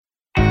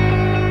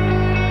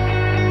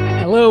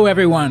Hello,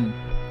 everyone.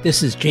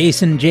 This is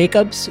Jason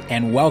Jacobs,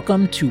 and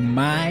welcome to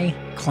My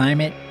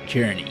Climate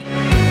Journey.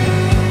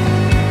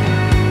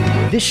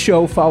 This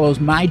show follows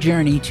my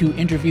journey to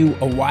interview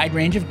a wide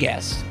range of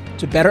guests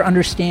to better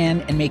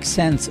understand and make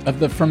sense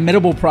of the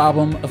formidable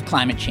problem of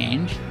climate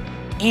change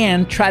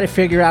and try to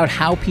figure out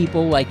how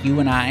people like you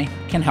and I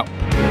can help.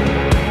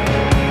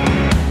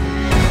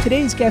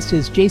 Today's guest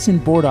is Jason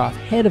Bordoff,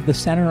 head of the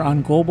Center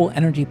on Global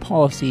Energy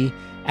Policy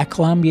at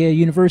Columbia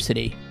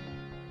University.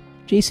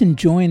 Jason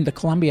joined the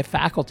Columbia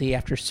faculty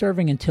after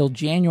serving until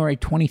January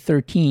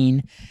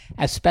 2013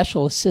 as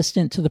special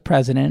assistant to the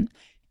president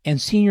and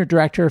senior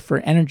director for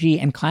energy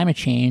and climate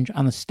change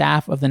on the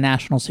staff of the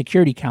National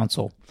Security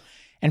Council.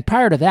 And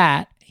prior to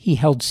that, he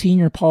held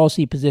senior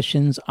policy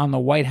positions on the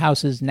White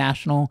House's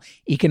National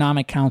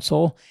Economic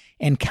Council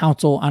and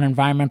Council on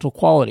Environmental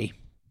Quality.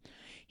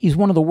 He's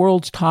one of the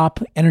world's top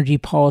energy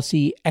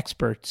policy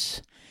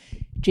experts.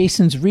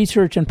 Jason's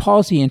research and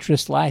policy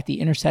interests lie at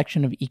the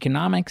intersection of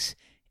economics,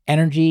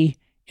 energy,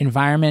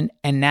 environment,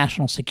 and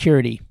national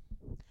security.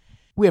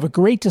 We have a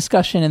great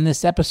discussion in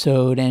this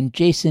episode, and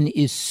Jason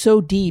is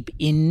so deep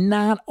in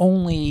not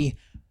only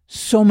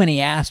so many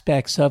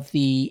aspects of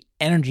the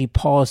energy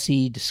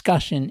policy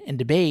discussion and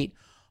debate,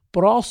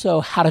 but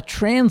also how to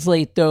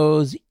translate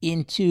those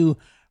into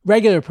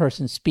regular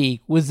person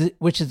speak,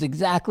 which is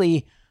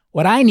exactly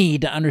what I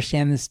need to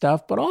understand this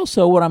stuff, but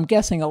also what I'm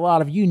guessing a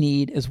lot of you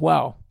need as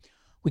well.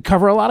 We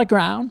cover a lot of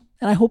ground,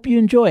 and I hope you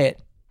enjoy it.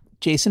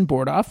 Jason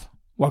Bordoff,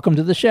 welcome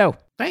to the show.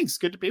 Thanks.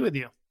 Good to be with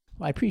you.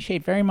 Well, I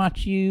appreciate very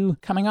much you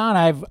coming on.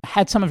 I've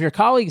had some of your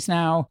colleagues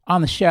now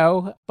on the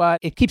show, but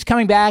it keeps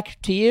coming back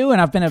to you,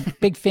 and I've been a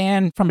big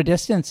fan from a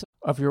distance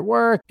of your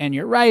work and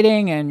your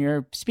writing and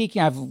your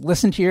speaking. I've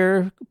listened to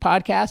your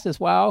podcast as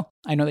well.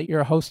 I know that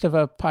you're a host of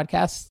a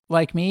podcast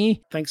like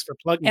me. Thanks for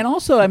plugging. And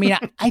also, I mean,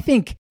 I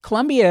think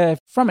Columbia,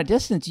 from a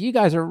distance, you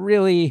guys are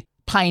really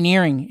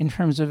pioneering in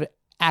terms of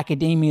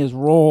academia's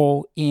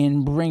role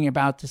in bringing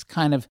about this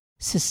kind of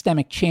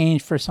systemic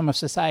change for some of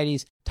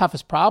society's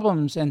toughest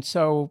problems. And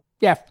so,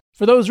 yeah,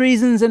 for those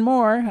reasons and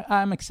more,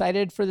 I'm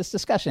excited for this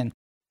discussion.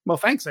 Well,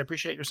 thanks. I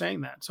appreciate you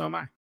saying that. So am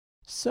I.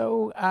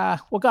 So,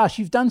 well, gosh,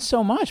 you've done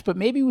so much, but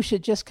maybe we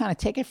should just kind of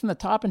take it from the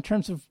top in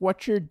terms of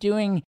what you're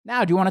doing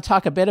now. Do you want to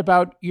talk a bit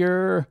about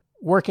your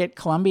work at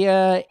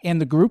Columbia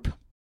and the group?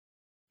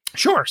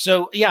 Sure.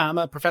 So, yeah, I'm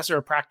a professor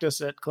of practice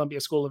at Columbia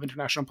School of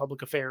International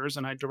Public Affairs,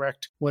 and I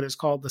direct what is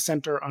called the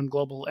Center on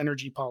Global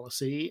Energy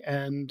Policy.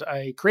 And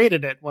I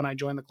created it when I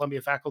joined the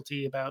Columbia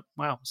faculty about,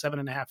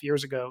 7.5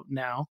 years ago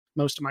now.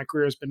 Most of my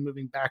career has been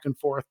moving back and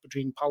forth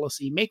between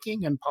policy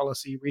making and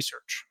policy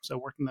research. So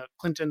working the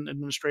Clinton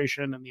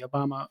administration and the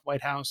Obama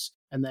White House,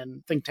 and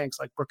then think tanks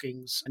like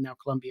Brookings and now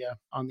Columbia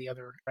on the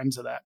other ends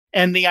of that.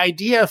 And the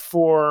idea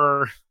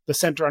for the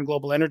Center on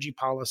Global Energy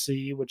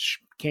Policy, which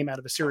came out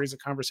of a series of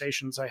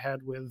conversations I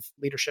had with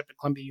leadership at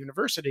Columbia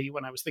University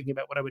when I was thinking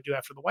about what I would do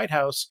after the White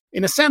House,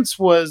 in a sense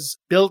was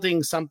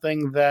building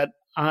something that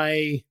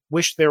I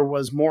wish there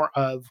was more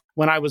of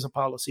when I was a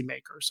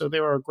policymaker. So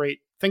there are great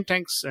think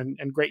tanks and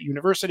great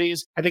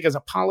universities. I think as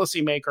a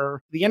policymaker,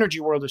 the energy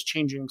world is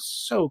changing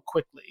so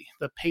quickly.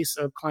 The pace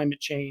of climate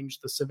change,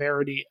 the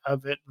severity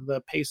of it,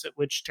 the pace at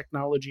which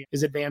technology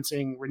is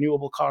advancing,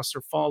 renewable costs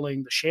are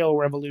falling, the shale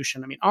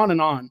revolution, on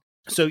and on.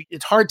 So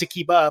it's hard to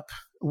keep up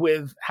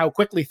with how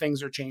quickly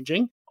things are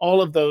changing.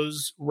 All of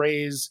those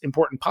raise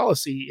important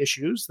policy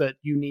issues that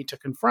you need to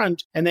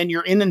confront. And then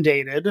you're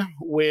inundated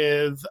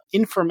with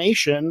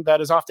information that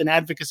is often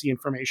advocacy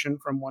information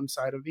from one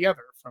side or the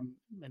other, from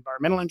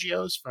environmental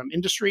NGOs, from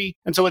industry.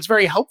 And so what's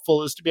very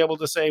helpful is to be able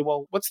to say,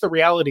 well, what's the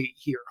reality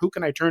here? Who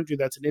can I turn to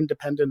that's an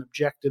independent,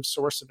 objective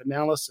source of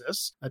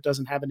analysis that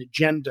doesn't have an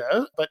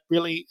agenda, but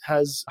really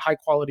has high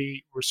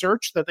quality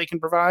research that they can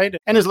provide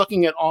and is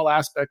looking at all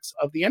aspects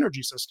of the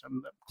energy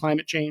system, the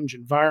climate change,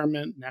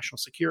 environment, national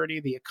security,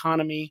 the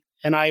economy.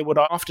 And I would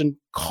often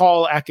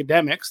call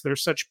academics,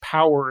 there's such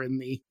power in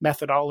the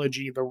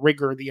methodology, the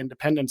rigor, the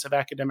independence of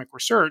academic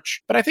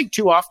research. But I think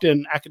too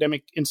often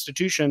academic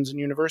institutions and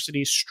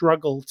universities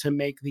struggle to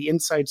make the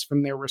insights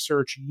from their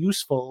research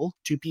useful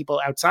to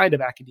people outside of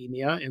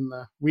academia in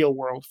the real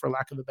world, for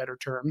lack of a better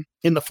term,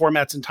 in the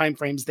formats and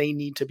timeframes they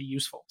need to be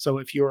useful. So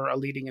if you're a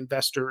leading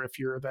investor, if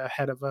you're the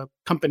head of a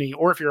company,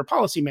 or if you're a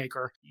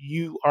policymaker,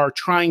 you are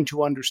trying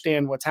to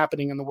understand what's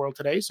happening in the world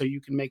today so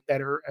you can make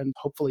better and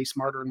hopefully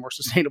smarter and more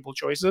sustainable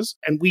choices.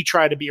 And we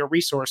try to be a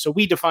resource. So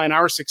we define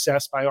our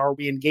success by, are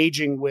we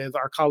engaging with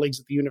our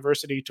colleagues at the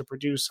university to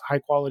produce high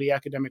quality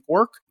academic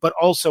work, but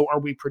also are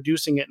we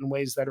producing it in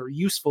ways that are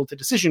useful to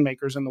decision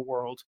makers in the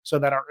world so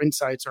that our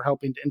insights are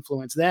helping to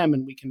influence them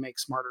and we can make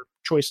smarter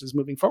choices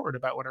moving forward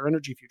about what our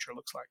energy future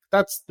looks like.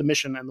 That's the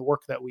mission and the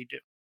work that we do.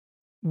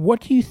 What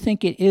do you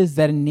think it is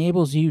that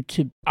enables you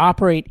to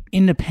operate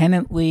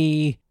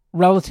independently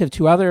relative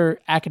to other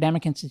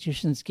academic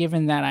institutions,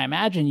 given that I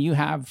imagine you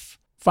have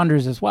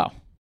funders as well?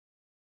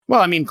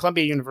 Well,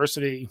 Columbia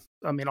University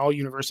I mean, all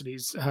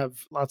universities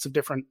have lots of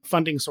different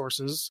funding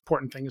sources.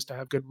 Important thing is to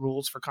have good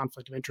rules for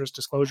conflict of interest,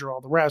 disclosure,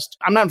 all the rest.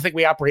 I'm not think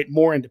we operate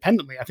more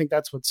independently. I think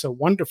that's what's so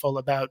wonderful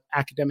about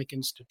academic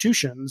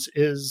institutions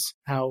is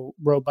how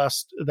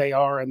robust they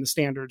are and the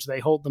standards they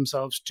hold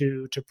themselves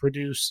to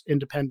produce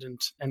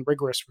independent and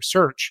rigorous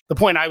research. The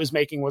point I was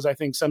making was I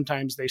think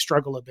sometimes they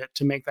struggle a bit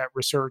to make that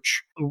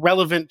research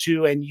relevant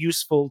to and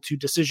useful to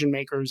decision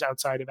makers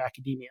outside of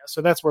academia.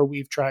 So that's where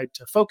we've tried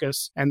to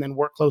focus and then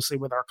work closely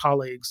with our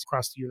colleagues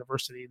across the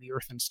university, the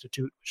Earth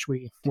Institute, which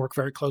we work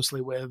very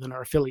closely with and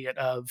are affiliate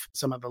of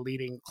some of the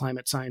leading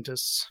climate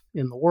scientists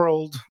in the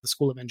world. The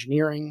School of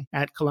Engineering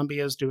at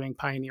Columbia is doing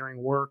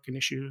pioneering work in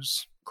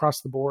issues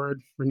across the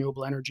board,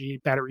 renewable energy,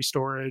 battery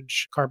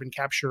storage, carbon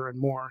capture, and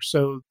more.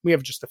 So we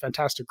have just a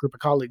fantastic group of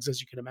colleagues,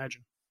 as you can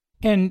imagine.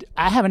 And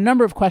I have a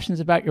number of questions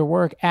about your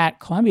work at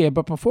Columbia,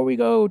 but before we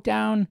go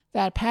down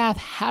that path,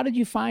 how did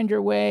you find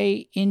your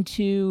way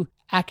into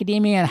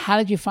academia and how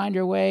did you find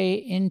your way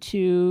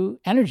into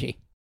energy?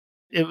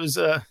 It was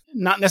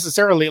not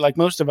necessarily, like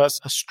most of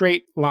us, a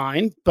straight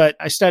line, but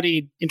I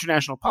studied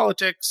international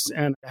politics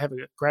and I have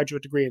a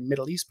graduate degree in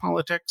Middle East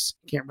politics.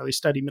 You can't really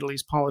study Middle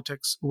East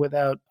politics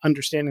without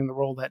understanding the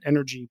role that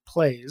energy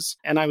plays.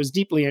 And I was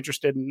deeply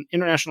interested in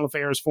international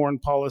affairs, foreign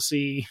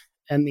policy,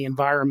 and the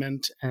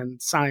environment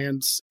and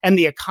science and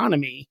the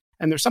economy.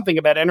 And there's something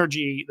about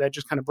energy that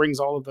just kind of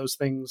brings all of those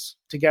things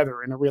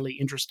together in a really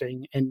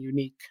interesting and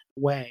unique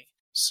way.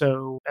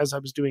 So as I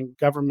was doing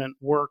government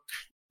work,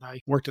 I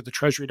worked at the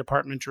Treasury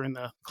Department during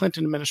the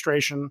Clinton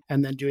administration,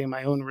 and then doing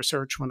my own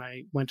research when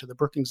I went to the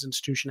Brookings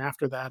Institution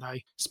after that,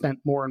 I spent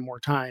more and more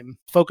time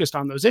focused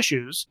on those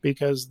issues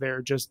because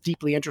they're just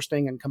deeply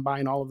interesting and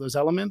combine all of those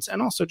elements.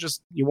 And also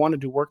just you want to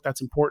do work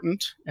that's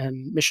important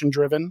and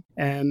mission-driven.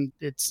 And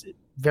it's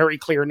very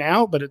clear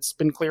now, but it's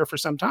been clear for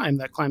some time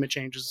that climate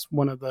change is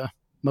one of the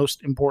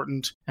most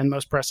important and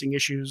most pressing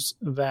issues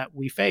that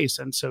we face.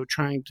 And so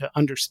trying to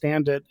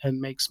understand it and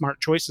make smart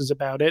choices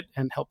about it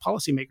and help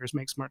policymakers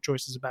make smart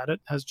choices about it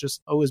has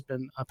just always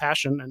been a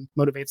passion and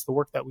motivates the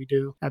work that we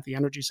do at the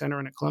Energy Center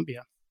and at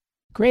Columbia.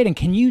 Great. And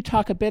can you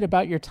talk a bit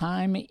about your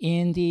time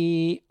in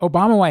the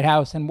Obama White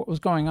House and what was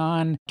going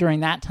on during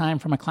that time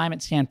from a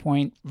climate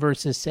standpoint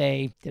versus,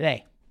 say,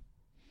 today?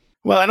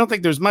 Well, I don't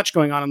think there's much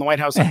going on in the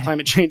White House on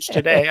climate change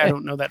today. I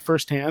don't know that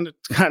firsthand. It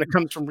kind of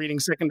comes from reading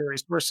secondary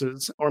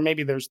sources, or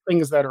maybe there's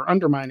things that are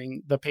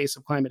undermining the pace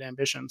of climate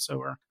ambition,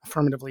 so are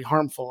affirmatively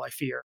harmful, I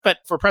fear. But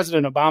for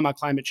President Obama,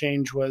 climate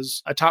change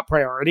was a top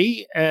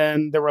priority,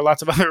 and there were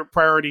lots of other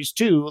priorities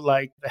too,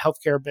 like the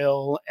healthcare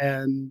bill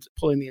and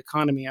pulling the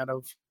economy out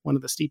of one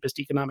of the steepest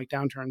economic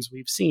downturns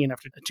we've seen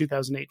after the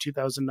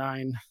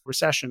 2008-2009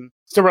 recession.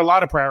 So there were a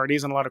lot of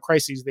priorities and a lot of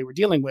crises they were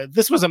dealing with.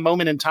 This was a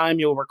moment in time,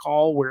 you'll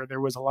recall, where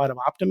there was a lot of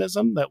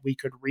optimism that we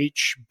could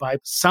reach by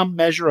some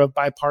measure of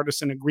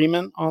bipartisan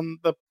agreement on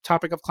the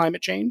topic of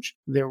climate change.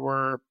 There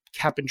were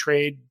cap and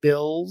trade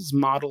bills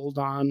modeled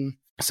on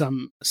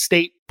some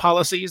state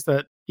policies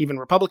that even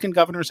Republican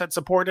governors had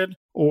supported,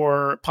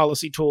 or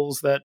policy tools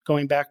that,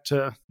 going back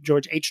to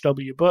George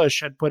H.W.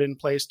 Bush, had put in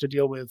place to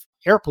deal with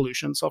air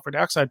pollution, sulfur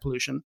dioxide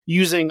pollution,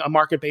 using a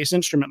market-based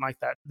instrument like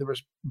that. There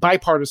was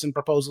bipartisan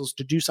proposals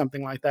to do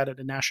something like that at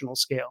a national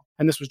scale.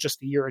 And this was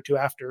just a year or two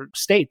after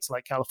states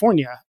like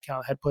California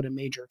had put a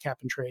major cap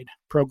and trade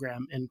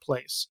program in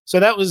place. So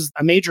that was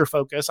a major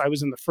focus. I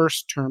was in the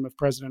first term of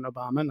President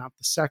Obama, not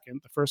the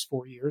second, the first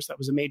 4 years. That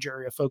was a major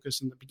area of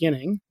focus in the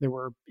beginning. There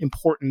were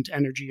important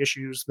energy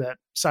issues that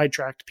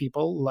sidetracked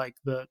people, like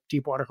the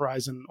Deepwater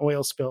Horizon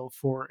oil spill,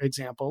 for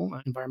example,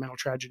 an environmental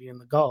tragedy in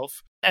the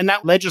Gulf. And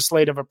that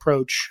legislative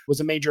approach was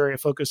a major area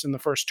of focus in the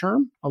first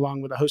term,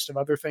 along with a host of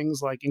other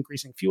things like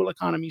increasing fuel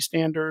economy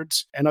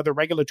standards and other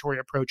regulatory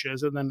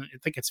approaches. And then I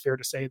think it's fair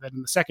to say that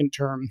in the second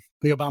term,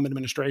 the Obama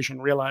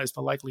administration realized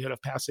the likelihood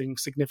of passing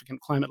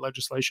significant climate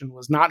legislation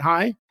was not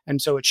high. And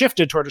so it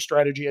shifted toward a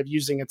strategy of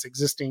using its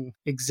existing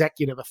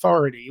executive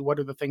authority. What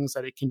are the things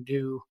that it can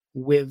do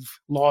with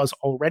laws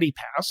already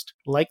passed,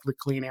 like the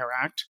Clean Air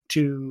Act,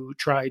 to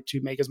try to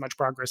make as much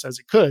progress as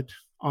it could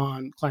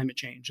on climate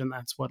change? And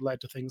that's what led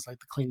to things like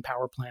the Clean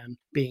Power Plan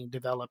being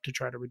developed to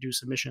try to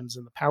reduce emissions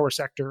in the power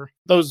sector.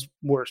 Those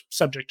were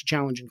subject to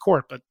challenge in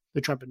court, but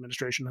the Trump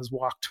administration has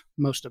walked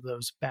most of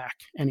those back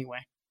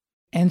anyway.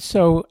 And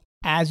so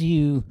as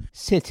you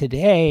sit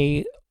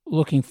today,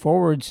 looking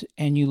forwards,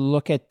 and you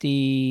look at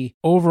the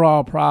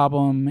overall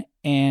problem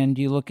and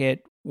you look at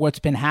what's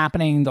been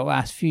happening the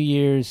last few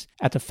years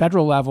at the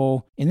federal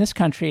level in this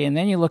country, and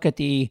then you look at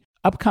the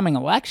upcoming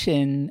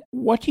election,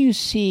 what do you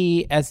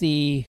see as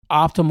the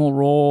optimal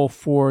role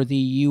for the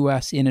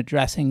U.S. in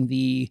addressing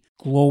the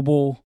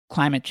global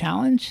climate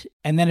challenge?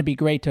 And then it'd be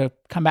great to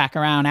come back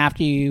around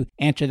after you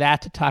answer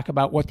that to talk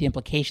about what the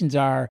implications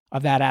are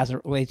of that as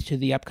it relates to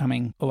the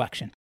upcoming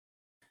election.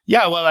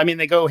 Yeah, well, I mean,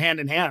 they go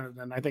hand in hand.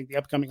 And I think the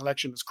upcoming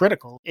election is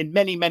critical in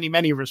many, many,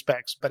 many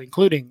respects, but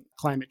including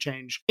climate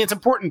change. It's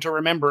important to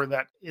remember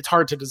that it's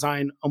hard to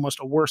design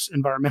almost a worse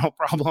environmental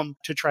problem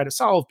to try to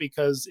solve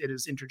because it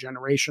is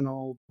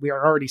intergenerational. We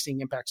are already seeing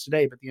impacts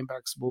today, but the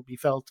impacts will be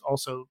felt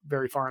also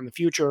very far in the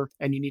future.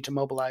 And you need to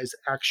mobilize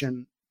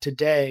action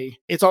today.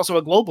 It's also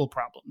a global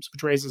problem,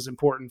 which raises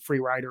important free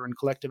rider and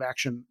collective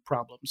action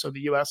problems. So the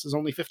US is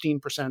only 15%,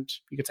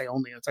 you could say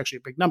only, it's actually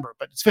a big number,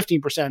 but it's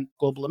 15%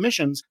 global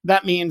emissions.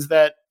 That means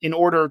that in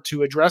order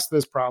to address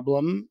this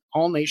problem,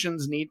 all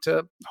nations need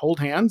to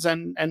hold hands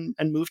and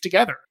move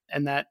together.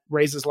 And that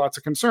raises lots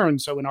of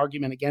concerns. So an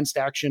argument against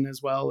action as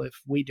well, if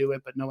we do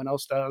it, but no one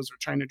else does, or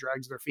China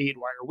drags their feet,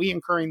 why are we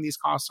incurring these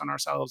costs on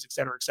ourselves, et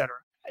cetera, et cetera.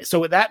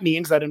 So that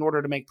means that in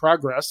order to make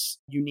progress,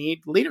 you need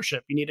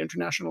leadership. You need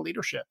international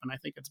leadership. And I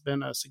think it's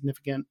been a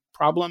significant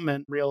problem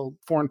and real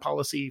foreign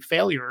policy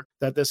failure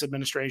that this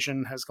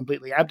administration has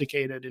completely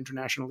abdicated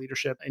international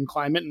leadership in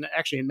climate and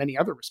actually in many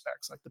other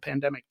respects, like the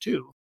pandemic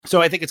too. So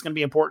I think it's going to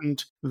be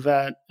important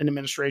that an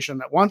administration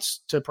that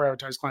wants to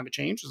prioritize climate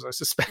change, as I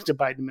suspect a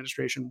Biden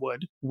administration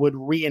would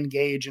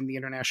re-engage in the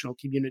international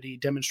community,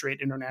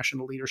 demonstrate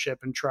international leadership,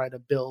 and try to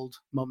build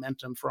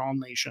momentum for all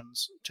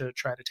nations to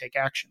try to take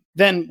action.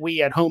 Then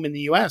we at home in the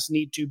US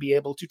need to be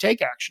able to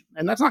take action.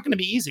 And that's not going to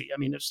be easy. I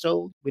mean,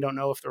 we don't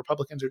know if the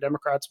Republicans or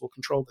Democrats will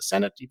control the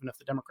Senate. Even if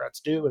the Democrats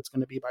do, it's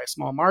going to be by a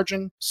small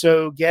margin.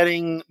 So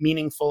getting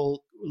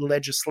meaningful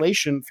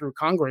legislation through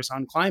Congress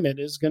on climate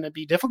is going to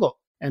be difficult.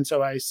 And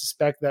so I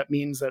suspect that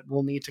means that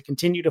we'll need to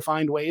continue to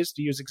find ways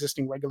to use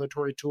existing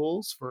regulatory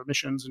tools for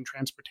emissions and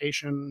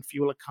transportation,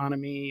 fuel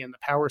economy, and the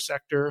power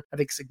sector. I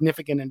think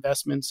significant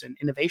investments in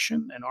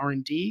innovation and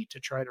R&D to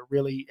try to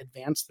really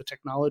advance the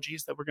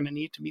technologies that we're going to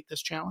need to meet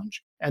this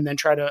challenge. And then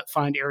try to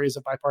find areas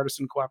of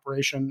bipartisan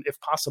cooperation, if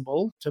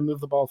possible, to move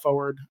the ball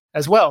forward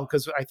as well,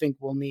 because I think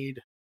we'll need.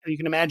 You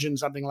can imagine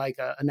something like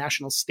a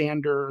national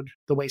standard,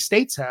 the way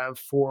states have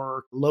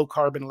for low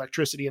carbon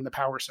electricity in the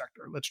power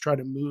sector. Let's try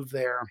to move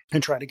there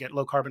and try to get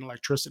low carbon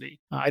electricity.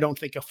 I don't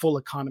think a full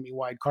economy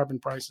wide carbon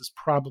price is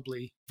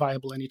probably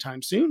viable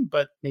anytime soon,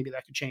 but maybe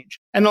that could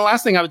change. And the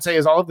last thing I would say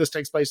is all of this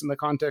takes place in the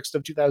context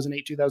of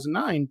 2008,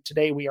 2009.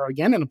 Today, we are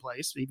again in a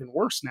place, even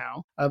worse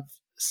now, of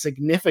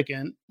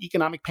significant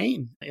economic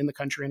pain in the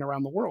country and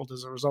around the world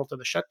as a result of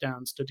the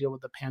shutdowns to deal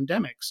with the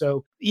pandemic.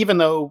 So even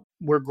though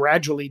we're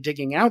gradually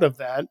digging out of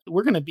that,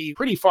 we're going to be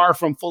pretty far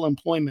from full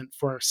employment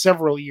for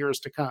several years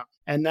to come.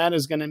 And that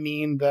is going to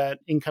mean that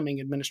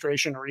incoming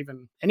administration or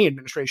even any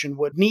administration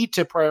would need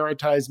to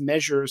prioritize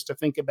measures to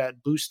think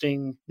about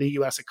boosting the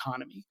US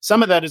economy.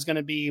 Some of that is going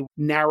to be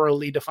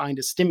narrowly defined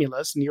as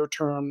stimulus, near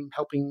term,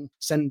 helping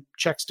send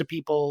checks to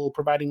people,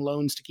 providing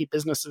loans to keep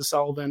businesses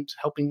solvent,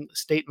 helping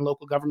state and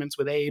local governments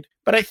with aid.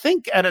 But I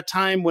think at a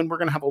time when we're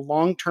going to have a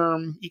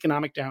long-term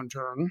economic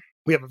downturn,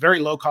 we have a very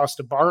low cost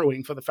of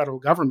borrowing for the federal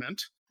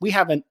government. We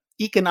have an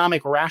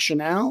economic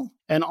rationale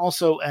and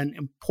also an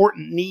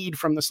important need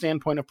from the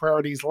standpoint of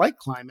priorities like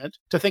climate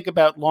to think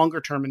about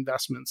longer-term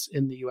investments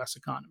in the US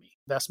economy,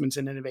 investments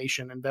in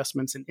innovation,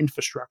 investments in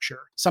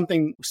infrastructure.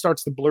 Something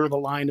starts to blur the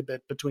line a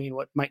bit between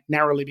what might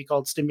narrowly be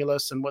called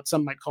stimulus and what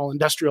some might call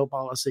industrial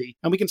policy.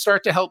 And we can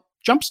start to help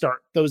jumpstart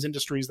those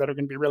industries that are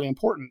going to be really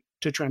important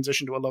to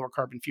transition to a lower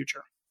carbon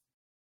future.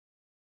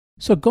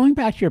 So going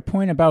back to your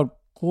point about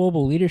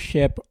global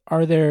leadership,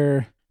 are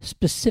there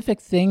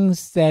specific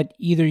things that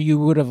either you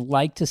would have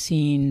liked to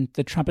seen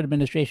the Trump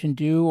administration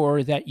do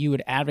or that you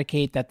would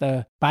advocate that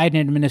the Biden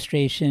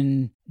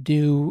administration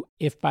do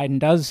if Biden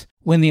does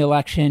win the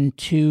election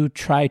to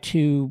try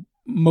to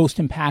most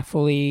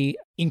impactfully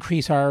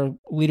increase our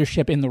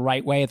leadership in the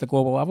right way at the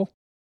global level?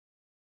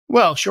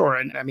 Well, sure.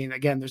 And I mean,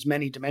 again, there's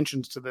many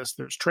dimensions to this.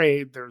 There's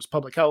trade, there's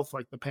public health,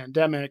 like the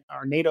pandemic,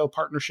 our NATO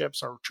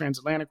partnerships, our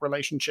transatlantic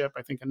relationship.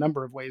 I think a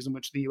number of ways in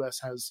which the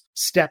U.S. has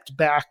stepped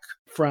back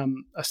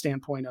from a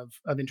standpoint of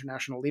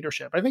international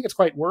leadership. I think it's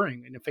quite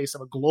worrying in the face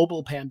of a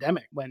global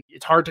pandemic when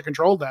it's hard to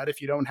control that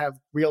if you don't have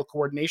real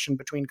coordination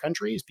between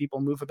countries. People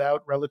move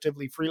about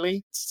relatively freely.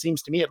 It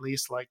seems to me, at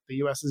least, like the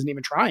U.S. isn't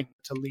even trying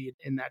to lead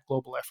in that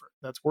global effort.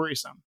 That's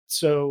worrisome.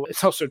 So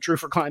it's also true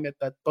for climate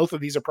that both of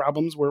these are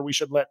problems where we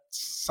should let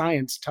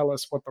science tell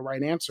us what the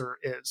right answer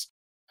is.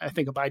 I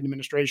think a Biden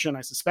administration,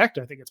 I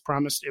think it's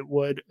promised it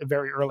would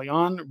very early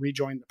on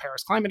rejoin the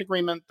Paris Climate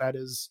Agreement. That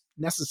is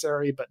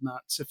necessary, but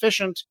not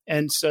sufficient.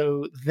 And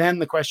so then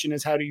the question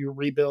is, how do you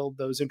rebuild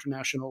those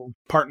international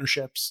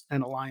partnerships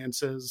and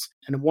alliances?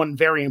 And one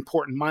very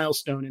important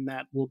milestone in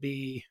that will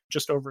be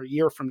just over a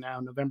year from now,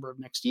 November of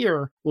next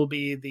year, will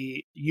be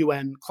the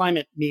UN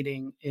climate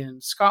meeting in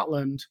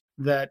Scotland.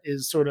 That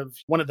is sort of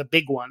one of the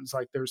big ones.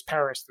 Like there's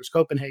Paris, there's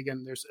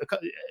Copenhagen,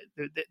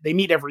 they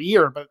meet every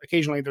year, but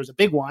occasionally there's a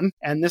big one.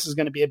 And this is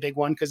going to be a big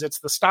one because it's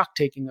the stock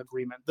taking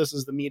agreement. This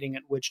is the meeting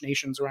at which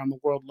nations around the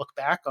world look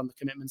back on the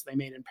commitments they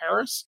made in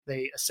Paris.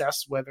 They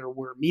assess whether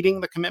we're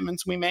meeting the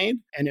commitments we made.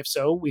 And if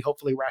so, we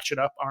hopefully ratchet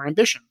up our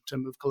ambition to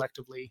move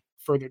collectively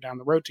further down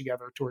the road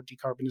together toward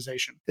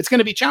decarbonization. It's going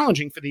to be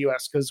challenging for the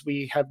US because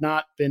we have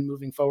not been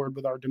moving forward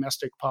with our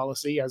domestic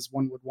policy as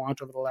one would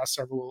want over the last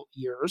several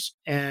years,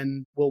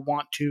 and we'll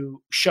want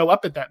to show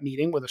up at that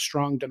meeting with a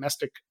strong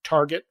domestic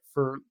target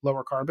for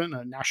lower carbon,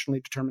 a nationally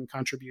determined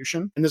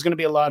contribution. And there's going to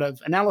be a lot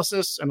of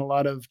analysis and a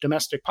lot of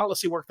domestic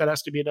policy work that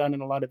has to be done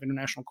and a lot of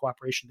international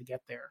cooperation to get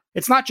there.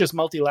 It's not just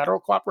multilateral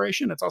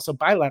cooperation, it's also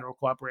bilateral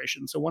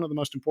cooperation. So one of the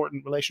most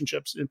important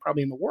relationships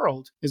probably in the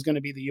world is going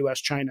to be the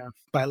US-China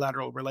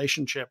bilateral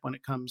relationship when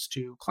it comes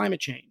to climate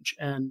change.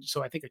 And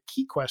so I think a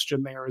key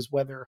question there is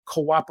whether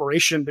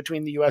cooperation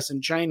between the US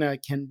and China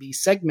can be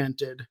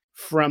segmented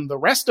from the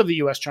rest of the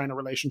US-China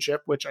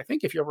relationship, which I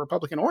think if you're a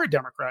Republican or a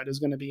Democrat is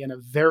going to be in a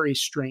very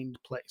strained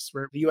place,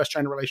 where the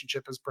US-China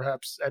relationship is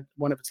perhaps at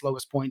one of its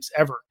lowest points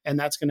ever. And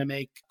that's going to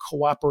make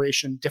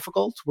cooperation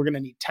difficult. We're going to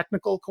need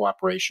technical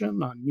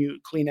cooperation on new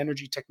clean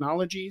energy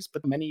technologies,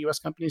 but many US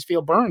companies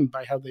feel burned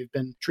by how they've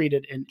been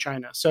treated in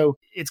China. So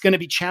it's going to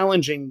be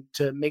challenging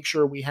to make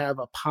sure we have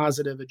a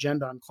positive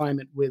agenda on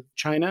climate with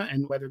China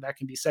and whether that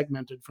can be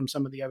segmented from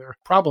some of the other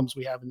problems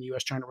we have in the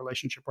US-China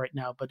relationship right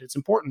now. But it's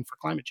important for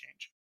climate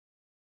change.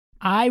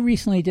 I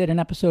recently did an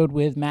episode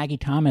with Maggie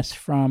Thomas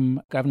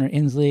from Governor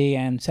Inslee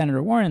and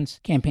Senator Warren's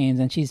campaigns,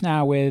 and she's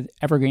now with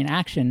Evergreen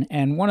Action.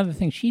 And one of the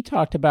things she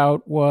talked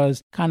about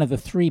was kind of the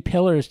three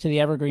pillars to the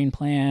Evergreen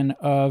Plan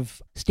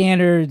of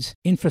standards,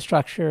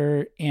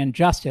 infrastructure, and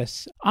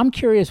justice. I'm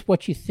curious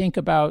what you think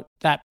about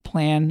that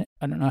plan.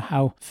 I don't know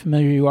how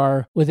familiar you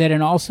are with it.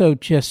 And also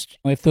just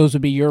if those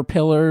would be your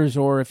pillars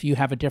or if you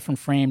have a different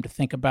frame to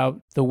think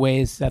about the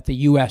ways that the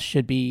U.S.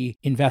 should be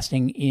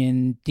investing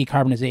in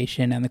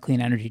decarbonization and the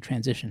clean energy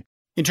transition.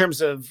 In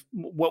terms of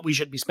what we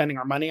should be spending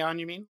our money on,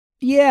 you mean?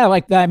 Yeah,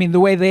 like that. I mean, the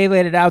way they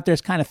laid it out,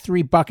 there's kind of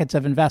three buckets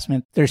of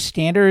investment. There's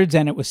standards,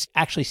 and it was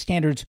actually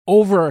standards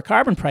over a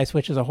carbon price,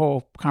 which is a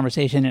whole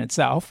conversation in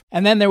itself.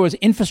 And then there was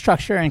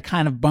infrastructure and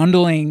kind of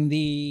bundling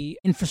the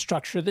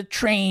infrastructure, the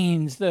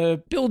trains,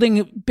 the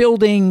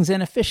buildings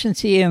and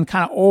efficiency and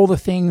kind of all the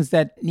things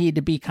that need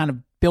to be kind of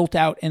built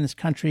out in this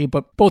country,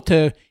 but both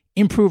to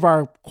improve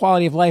our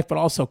quality of life, but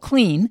also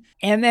clean.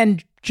 And then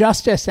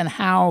justice and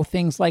how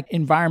things like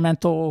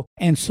environmental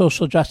and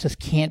social justice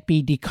can't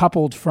be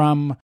decoupled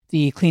from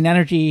the clean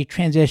energy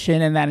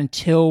transition, and that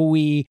until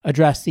we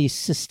address the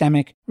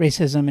systemic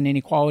racism and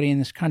inequality in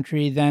this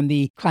country, then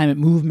the climate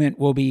movement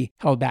will be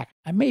held back.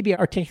 I may be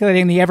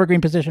articulating the Evergreen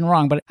position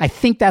wrong, but I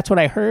think that's what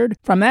I heard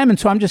from them. And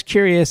so I'm just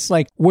curious,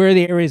 like, where are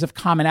the areas of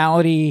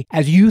commonality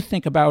as you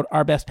think about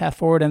our best path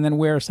forward, and then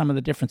where are some of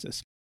the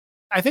differences?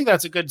 I think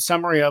that's a good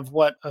summary of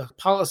what a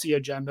policy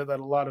agenda that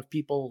a lot of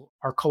people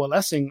are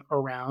coalescing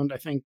around. I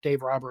think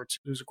Dave Roberts,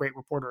 who's a great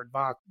reporter at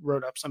Vox,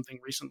 wrote up something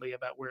recently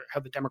about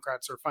how the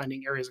Democrats are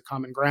finding areas of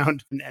common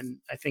ground, and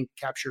I think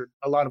captured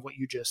a lot of what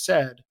you just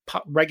said.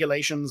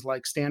 Regulations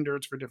like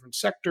standards for different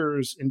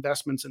sectors,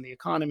 investments in the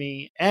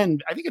economy,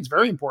 and I think it's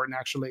very important,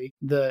 actually,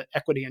 the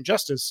equity and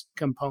justice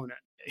component.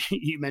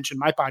 You mentioned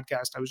my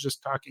podcast. I was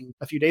just talking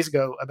a few days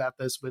ago about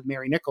this with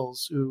Mary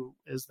Nichols, who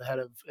is the head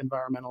of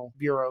Environmental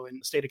Bureau in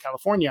the state of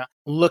California.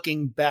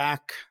 Looking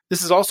back,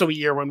 this is also a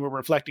year when we're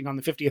reflecting on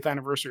the 50th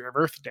anniversary of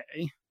Earth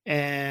Day.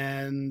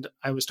 And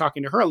I was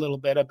talking to her a little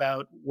bit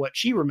about what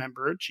she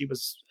remembered. She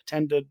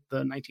attended the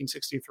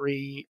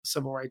 1963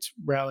 Civil Rights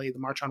Rally, the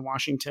March on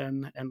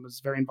Washington, and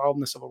was very involved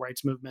in the Civil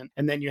Rights Movement.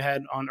 And then you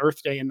had on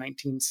Earth Day in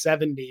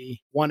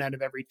 1970, 1 out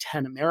of every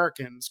 10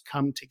 Americans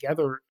come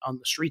together on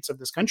the streets of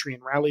this country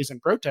in rallies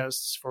and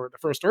protests for the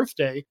first Earth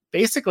Day,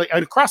 basically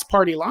across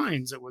party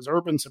lines. It was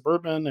urban,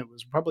 suburban, it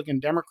was Republican,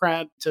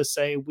 Democrat, to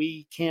say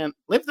we can't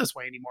live this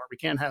way anymore. We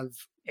can't have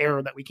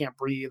air that we can't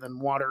breathe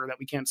and water that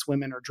we can't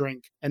swim in or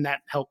drink. And that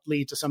helped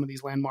lead to some of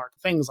these landmark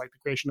things like the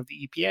creation of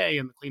the EPA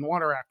and the Clean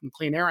Water Act and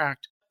Clean Air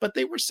Act. But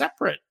they were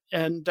separate.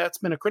 And that's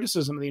been a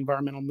criticism of the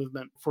environmental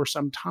movement for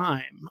some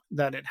time,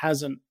 that it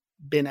hasn't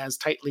been as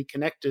tightly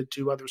connected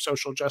to other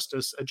social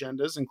justice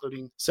agendas,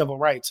 including civil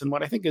rights. And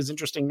what I think is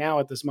interesting now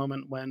at this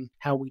moment, when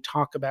how we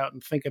talk about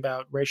and think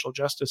about racial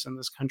justice in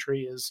this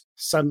country is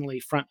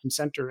suddenly front and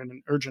center in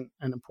an urgent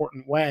and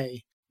important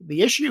way,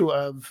 the issue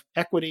of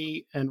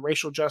equity and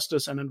racial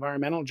justice and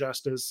environmental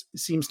justice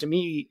seems to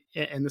me,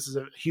 and this is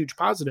a huge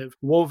positive,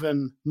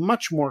 woven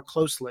much more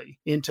closely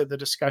into the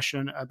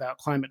discussion about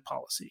climate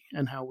policy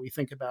and how we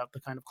think about the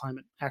kind of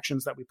climate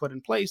actions that we put in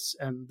place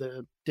and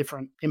the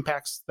different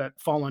impacts that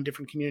fall on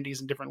different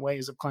communities in different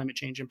ways of climate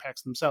change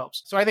impacts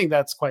themselves. So I think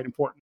that's quite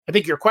important. I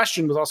think your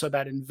question was also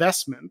about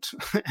investment.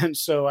 And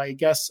so I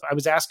guess I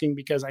was asking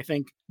because I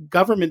think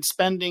government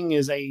spending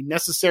is a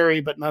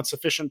necessary but not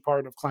sufficient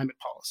part of climate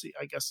policy,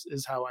 I guess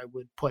is how I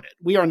would put it.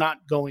 We are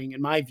not going,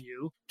 in my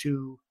view,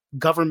 to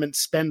government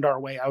spend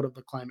our way out of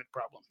the climate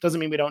problem. Doesn't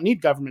mean we don't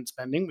need government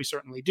spending. We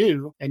certainly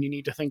do. And you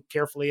need to think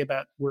carefully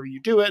about where you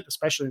do it,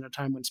 especially in a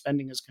time when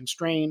spending is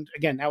constrained.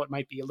 Again, now it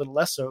might be a little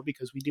less so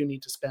because we do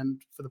need to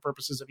spend for the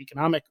purposes of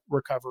economic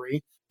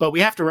recovery. But we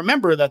have to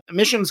remember that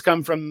emissions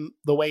come from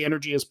the way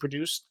energy is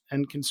produced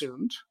and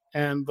consumed.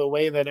 And the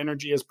way that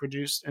energy is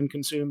produced and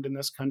consumed in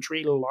this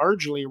country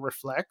largely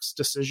reflects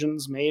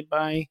decisions made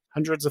by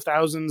hundreds of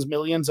thousands,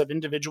 millions of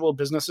individual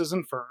businesses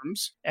and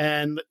firms.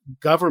 And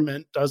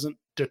government doesn't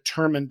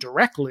determine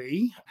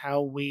directly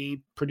how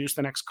we produce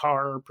the next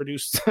car or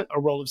produce a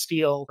roll of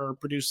steel or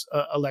produce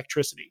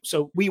electricity.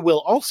 So we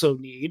will also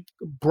need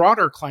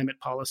broader climate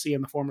policy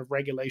in the form of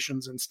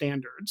regulations and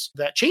standards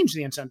that change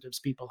the incentives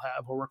people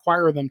have or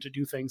require them to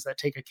do things that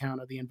take account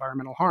of the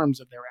environmental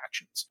harms of their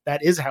actions.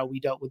 That is how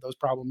we dealt with those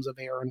problems of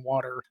air and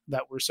water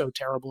that were so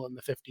terrible in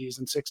the 50s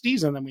and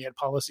 60s. And then we had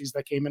policies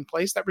that came in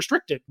place that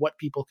restricted what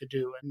people could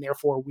do. And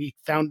therefore, we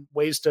found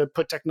ways to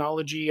put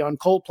technology on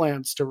coal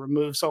plants to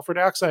remove sulfur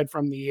dioxide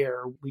from the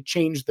air. We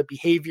changed the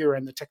behavior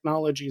and the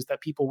technologies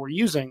that people were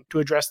using to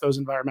address those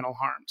environmental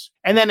harms.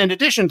 And then in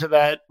addition to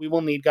that, we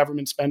will need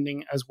government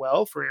spending as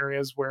well for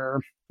areas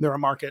where there are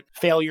market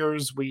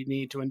failures. We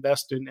need to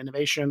invest in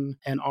innovation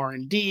and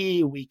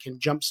R&D. We can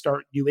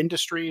jumpstart new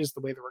industries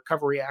the way the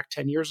Recovery Act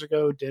 10 years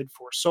ago did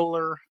for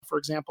solar, for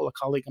example. A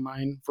colleague of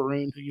mine,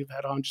 Varun, who you've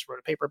had on, just wrote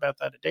a paper about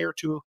that a day or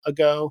two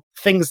ago.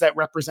 Things that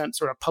represent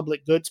sort of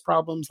public goods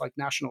problems like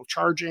national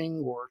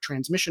charging or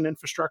transmission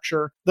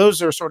infrastructure.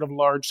 Those are sort of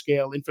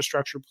large-scale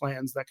infrastructure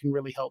plans that can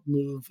really help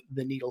move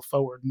the needle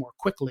forward more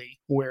quickly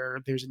where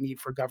there's a need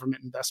for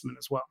government investment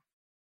as well.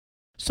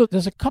 So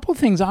there's a couple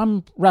things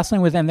I'm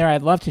wrestling with in there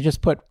I'd love to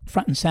just put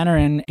front and center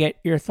and get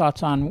your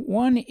thoughts on.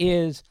 One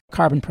is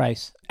carbon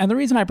price. And the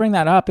reason I bring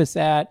that up is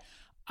that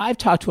I've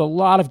talked to a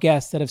lot of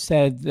guests that have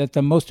said that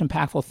the most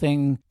impactful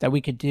thing that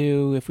we could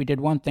do if we did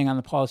one thing on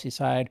the policy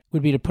side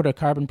would be to put a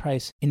carbon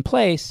price in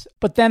place.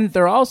 But then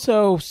there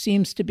also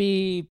seems to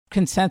be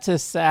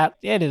consensus that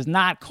it is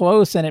not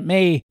close and it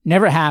may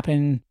never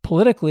happen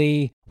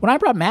politically. When I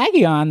brought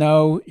Maggie on,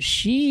 though,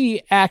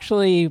 she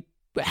actually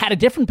had a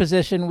different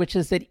position, which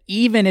is that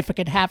even if it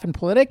could happen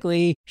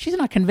politically, she's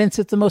not convinced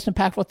it's the most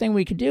impactful thing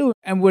we could do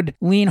and would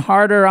lean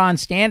harder on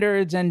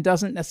standards and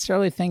doesn't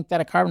necessarily think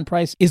that a carbon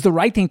price is the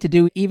right thing to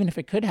do, even if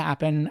it could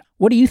happen.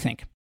 What do you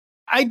think?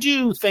 I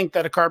do think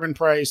that a carbon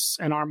price,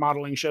 and our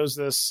modeling shows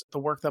this, the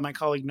work that my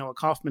colleague Noah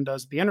Kaufman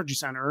does at the Energy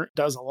Center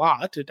does a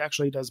lot. It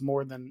actually does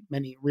more than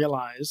many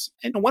realize.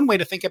 And one way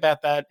to think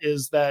about that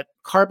is that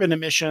carbon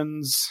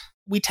emissions,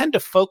 we tend to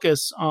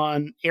focus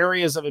on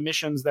areas of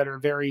emissions that are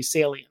very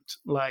salient,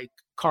 like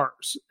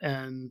cars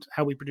and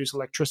how we produce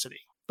electricity.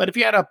 But if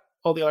you add up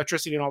all the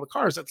electricity in all the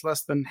cars, that's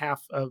less than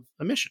half of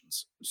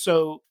emissions.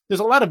 So there's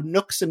a lot of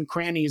nooks and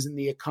crannies in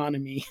the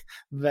economy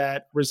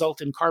that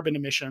result in carbon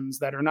emissions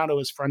that are not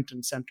always front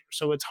and center.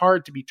 So it's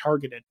hard to be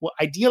targeted. Well,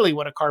 ideally,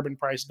 what a carbon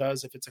price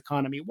does, if it's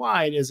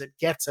economy-wide, is it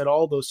gets at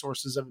all those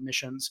sources of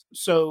emissions.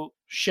 So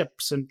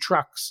ships and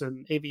trucks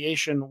and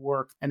aviation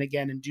work, and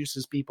again,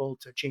 induces people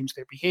to change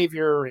their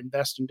behavior,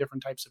 invest in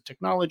different types of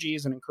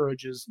technologies, and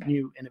encourages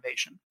new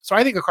innovation. So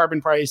I think a carbon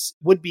price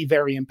would be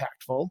very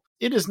impactful.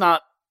 It is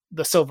not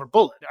the silver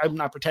bullet. I'm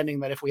not pretending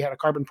that if we had a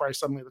carbon price,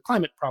 suddenly the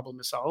climate problem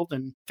is solved.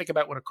 And think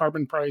about what a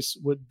carbon price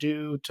would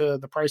do to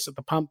the price at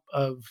the pump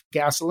of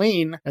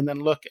gasoline, and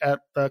then look at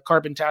the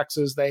carbon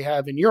taxes they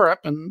have in Europe.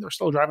 And they're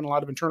still driving a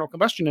lot of internal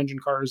combustion engine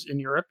cars in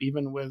Europe,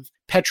 even with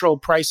petrol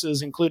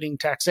prices, including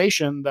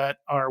taxation, that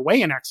are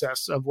way in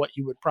excess of what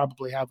you would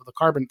probably have with a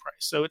carbon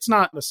price. So it's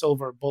not the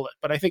silver bullet,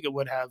 but I think it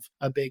would have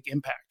a big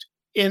impact.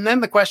 And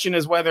then the question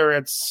is whether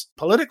it's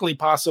politically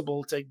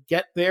possible to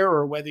get there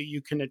or whether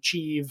you can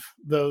achieve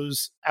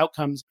those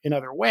outcomes in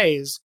other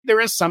ways.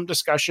 There is some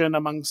discussion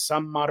among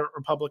some moderate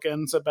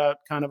Republicans about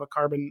kind of a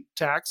carbon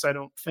tax. I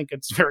don't think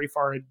it's very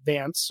far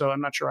advanced, so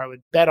I'm not sure I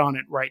would bet on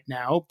it right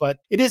now. But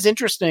it is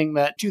interesting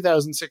that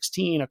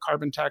 2016, a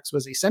carbon tax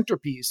was a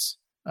centerpiece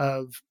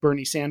of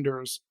Bernie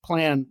Sanders'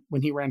 plan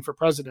when he ran for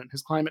president,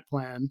 his climate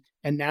plan.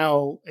 And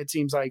now it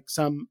seems like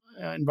some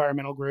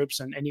environmental groups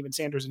and even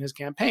Sanders in his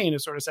campaign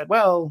has sort of said,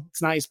 well,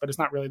 it's nice, but it's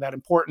not really that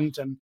important.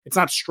 And it's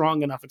not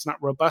strong enough. It's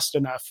not robust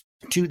enough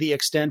to the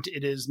extent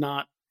it is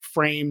not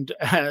framed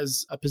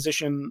as a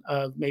position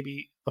of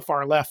maybe the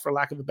far left, for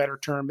lack of a better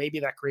term.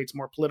 Maybe that creates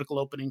more political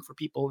opening for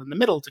people in the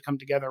middle to come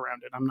together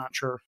around it. I'm not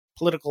sure.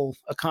 Political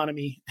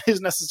economy is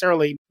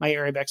necessarily my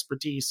area of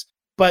expertise.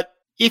 But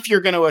if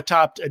you're going to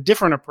adopt a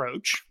different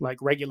approach,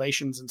 like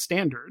regulations and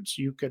standards,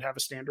 you could have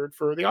a standard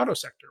for the auto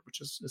sector, which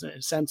is in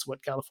a sense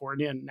what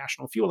California and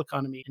National Fuel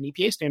Economy and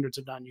EPA standards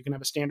have done. You can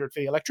have a standard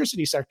for the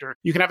electricity sector.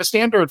 You can have a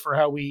standard for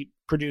how we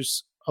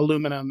produce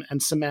aluminum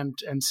and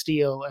cement and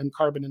steel and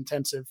carbon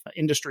intensive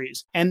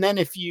industries. And then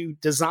if you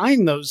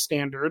design those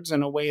standards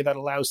in a way that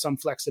allows some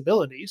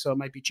flexibility, so it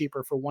might be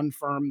cheaper for one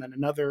firm than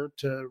another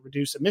to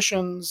reduce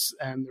emissions,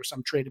 and there's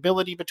some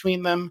tradability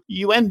between them,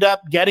 you end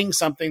up getting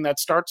something that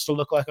starts to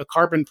look like a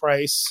carbon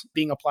price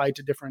being applied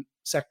to different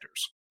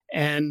sectors.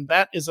 And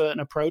that is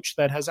an approach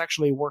that has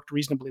actually worked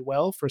reasonably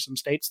well for some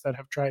states that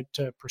have tried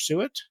to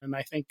pursue it. And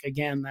I think,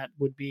 again, that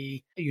would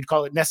be, you'd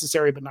call it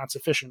necessary but not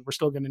sufficient. We're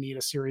still going to need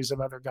a series of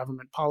other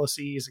government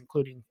policies,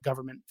 including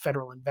government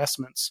federal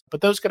investments.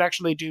 But those could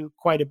actually do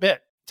quite a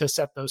bit to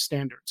set those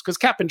standards. Because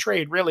cap and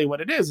trade, really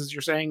what it is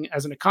you're saying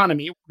as an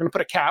economy, we're going to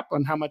put a cap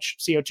on how much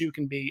CO2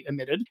 can be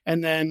emitted.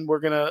 And then we're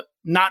going to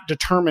not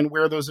determine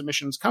where those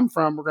emissions come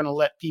from. We're going to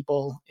let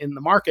people in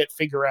the market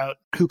figure out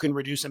who can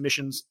reduce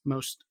emissions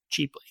most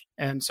cheaply.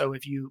 And so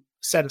if you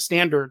set a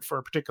standard for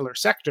a particular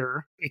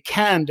sector, it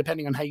can,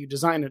 depending on how you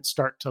design it,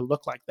 start to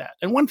look like that.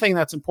 And one thing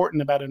that's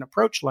important about an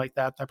approach like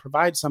that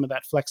provides some of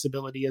that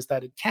flexibility is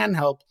that it can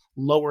help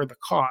lower the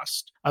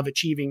cost of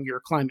achieving your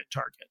climate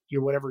target,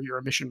 whatever your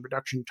emission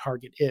reduction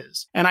target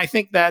is. And I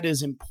think that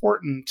is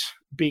important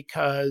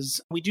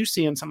because we do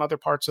see in some other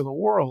parts of the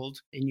world,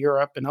 in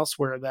Europe and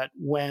elsewhere, that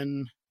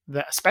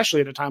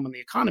especially at a time when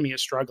the economy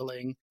is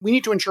struggling, we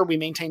need to ensure we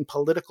maintain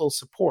political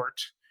support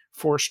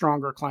for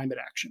stronger climate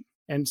action.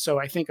 And so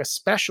I think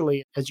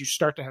especially as you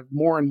start to have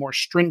more and more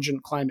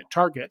stringent climate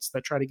targets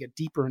that try to get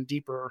deeper and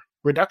deeper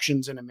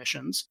reductions in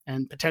emissions,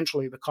 and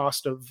potentially the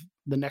cost of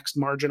the next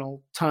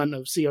marginal ton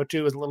of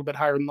CO2 is a little bit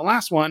higher than the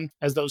last one,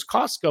 as those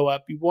costs go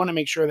up, you want to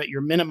make sure that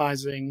you're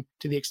minimizing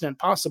to the extent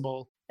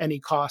possible any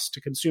cost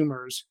to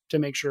consumers to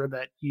make sure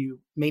that you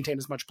maintain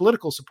as much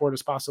political support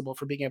as possible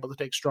for being able to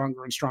take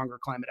stronger and stronger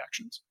climate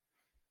actions.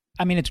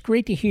 I mean, it's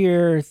great to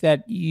hear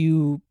that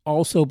you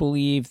also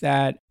believe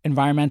that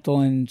environmental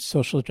and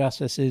social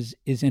justice is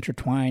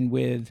intertwined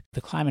with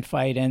the climate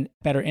fight, and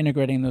better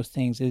integrating those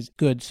things is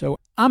good. So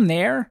I'm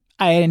there.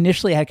 I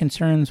initially had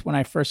concerns when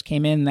I first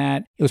came in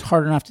that it was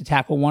hard enough to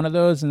tackle one of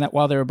those, and that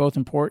while they were both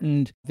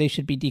important, they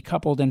should be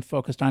decoupled and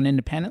focused on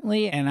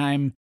independently. And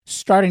I'm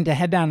starting to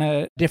head down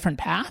a different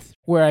path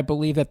where I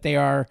believe that they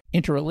are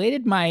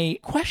interrelated. My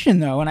question,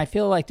 though, and I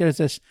feel like there's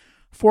this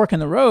fork in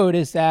the road,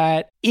 is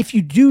that if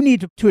you do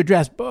need to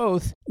address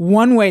both,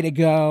 one way to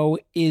go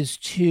is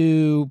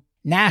to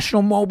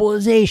national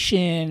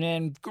mobilization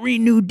and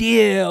Green New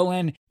Deal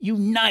and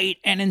unite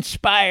and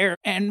inspire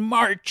and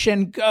march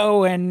and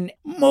go and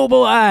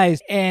mobilize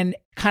and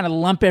kind of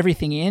lump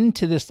everything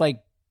into this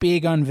like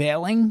big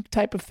unveiling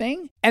type of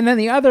thing. And then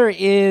the other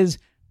is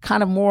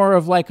kind of more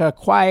of like a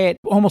quiet,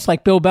 almost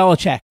like Bill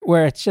Belichick,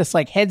 where it's just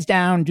like heads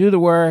down, do the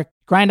work,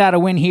 grind out a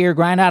win here,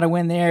 grind out a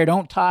win there,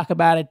 don't talk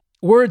about it.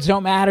 Words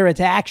don't matter, it's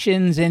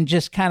actions, and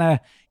just kind of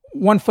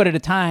one foot at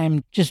a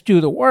time, just do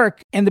the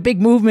work. And the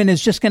big movement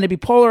is just going to be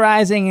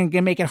polarizing and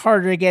going to make it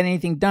harder to get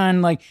anything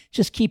done. Like,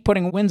 just keep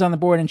putting wins on the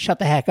board and shut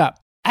the heck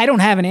up. I don't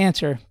have an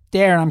answer.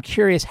 Darren, I'm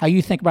curious how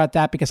you think about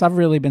that, because I've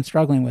really been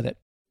struggling with it.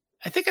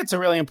 I think it's a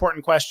really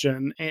important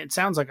question. It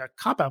sounds like a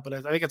cop-out, but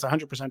I think it's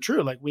 100%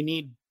 true. Like, we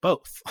need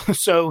both.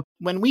 So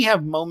when we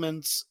have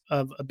moments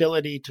of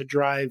ability to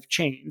drive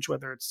change,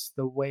 whether it's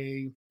the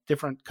way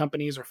different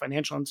companies or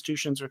financial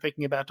institutions are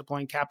thinking about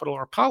deploying capital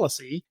or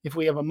policy, if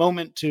we have a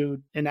moment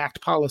to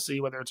enact policy,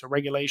 whether it's a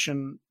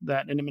regulation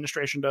that an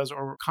administration does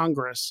or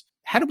Congress,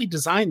 how do we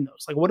design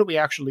those? Like, what do we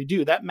actually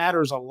do? That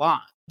matters a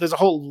lot. There's a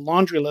whole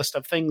laundry list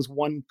of things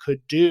one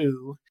could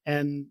do,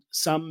 and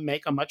some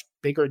make a much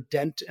bigger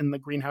dent in the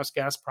greenhouse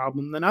gas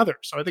problem than others.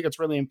 So I think it's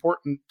really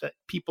important that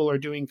people are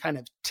doing kind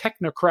of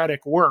technocratic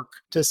work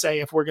to say,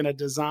 if we're going to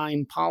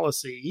design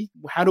policy,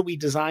 how do we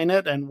design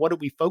it and what do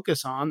we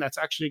focus on that's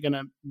actually going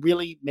to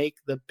really make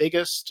the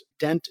biggest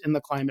dent in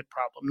the climate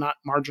problem? Not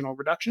marginal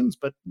reductions,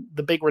 but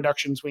the big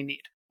reductions we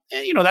need.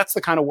 And, that's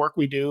the kind of work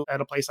we do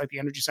at a place like the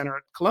Energy Center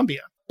at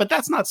Columbia. But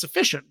that's not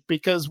sufficient,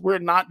 because we're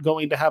not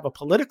going to have a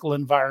political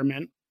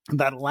environment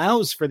that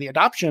allows for the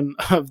adoption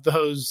of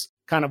those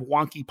kind of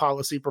wonky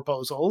policy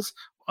proposals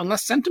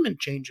unless sentiment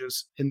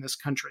changes in this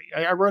country.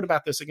 I wrote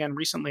about this again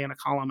recently in a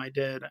column I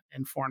did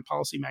in Foreign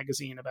Policy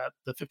magazine about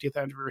the 50th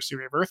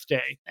anniversary of Earth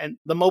Day, and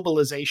the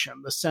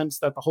mobilization, the sense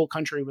that the whole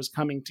country was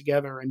coming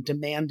together and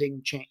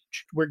demanding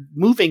change. We're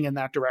moving in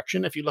that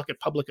direction. If you look at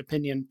public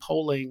opinion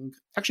polling,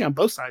 actually on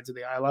both sides of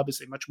the aisle,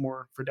 obviously much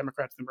more for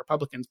Democrats than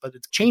Republicans, but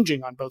it's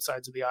changing on both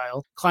sides of the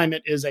aisle.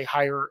 Climate is a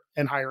higher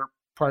and higher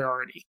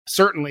priority.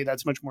 Certainly,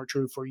 that's much more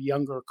true for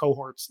younger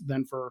cohorts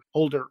than for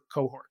older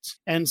cohorts.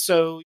 And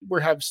so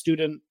we have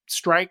student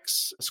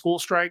strikes, school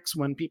strikes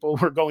when people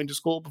were going to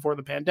school before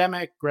the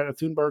pandemic. Greta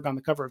Thunberg on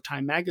the cover of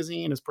Time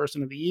magazine as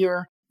Person of the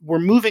Year. We're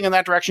moving in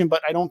that direction,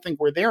 but I don't think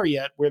we're there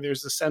yet, where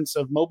there's a sense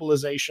of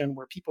mobilization,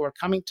 where people are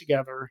coming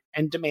together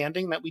and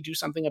demanding that we do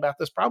something about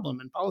this problem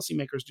and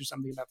policymakers do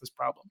something about this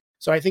problem.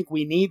 So I think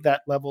we need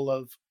that level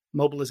of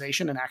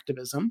mobilization and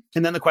activism.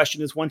 And then the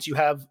question is, once you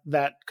have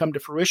that come to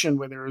fruition,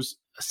 where there's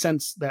a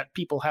sense that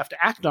people have to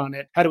act on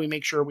it, how do we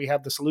make sure we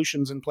have the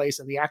solutions in place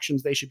and the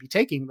actions they should be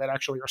taking that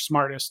actually are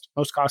smartest,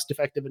 most cost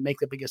effective, and make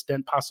the biggest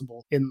dent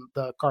possible in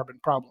the carbon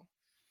problem?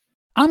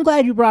 I'm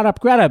glad you brought up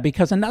Greta,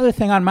 because another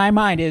thing on my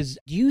mind is,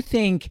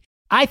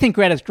 I think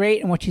Greta's great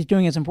and what she's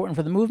doing is important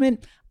for the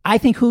movement. I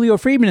think Julio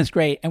Friedman is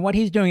great and what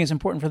he's doing is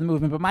important for the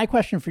movement. But my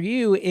question for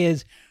you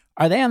is,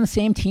 are they on the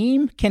same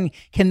team? Can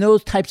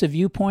those types of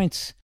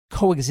viewpoints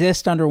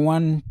coexist under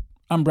one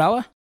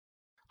umbrella?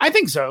 I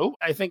think so.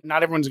 I think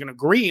not everyone's going to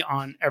agree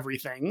on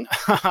everything,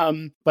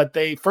 but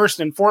they first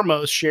and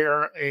foremost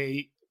share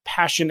a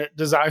passionate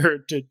desire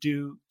to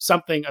do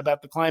something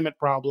about the climate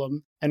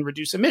problem and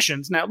reduce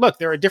emissions. Now, look,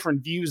 there are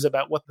different views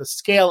about what the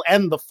scale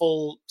and the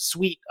full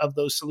suite of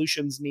those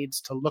solutions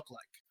needs to look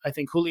like. I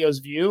think Julio's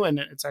view, and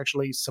it's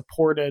actually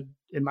supported,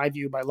 in my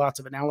view, by lots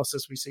of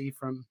analysis we see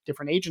from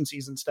different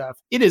agencies and stuff,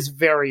 it is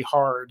very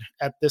hard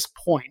at this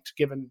point,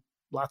 given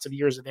lots of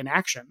years of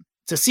inaction,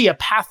 to see a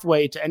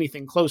pathway to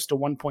anything close to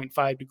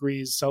 1.5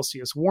 degrees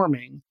Celsius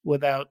warming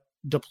without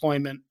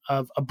deployment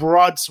of a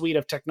broad suite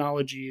of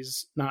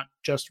technologies, not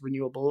just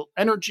renewable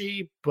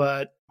energy,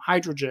 but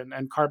hydrogen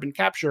and carbon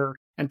capture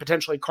and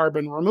potentially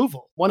carbon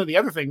removal. One of the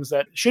other things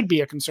that should be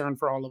a concern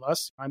for all of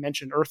us, I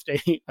mentioned Earth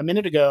Day a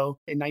minute ago,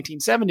 in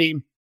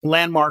 1970,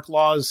 landmark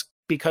laws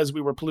because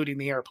we were polluting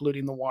the air,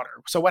 polluting the water.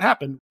 So what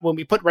happened? When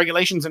we put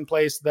regulations in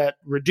place that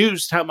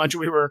reduced how much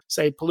we were,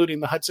 say, polluting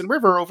the Hudson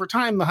River, over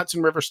time, the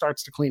Hudson River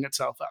starts to clean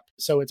itself up.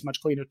 So it's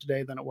much cleaner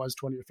today than it was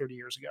 20 or 30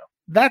 years ago.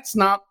 That's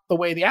not the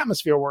way the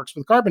atmosphere works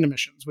with carbon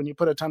emissions. When you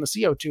put a ton of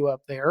CO2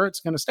 up there, it's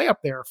going to stay up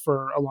there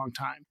for a long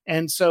time.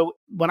 And so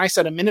when I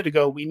said a minute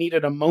ago, we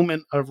needed a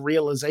moment of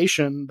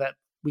realization that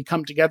we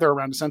come together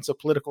around a sense of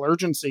political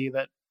urgency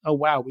that, oh,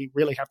 wow, we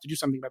really have to do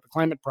something about the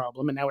climate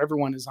problem. And now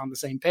everyone is on the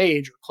same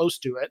page or close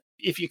to it.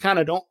 If you kind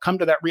of don't come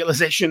to that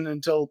realization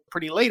until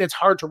pretty late, it's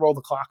hard to roll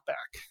the clock back.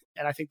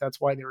 And I think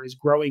that's why there is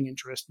growing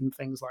interest in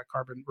things like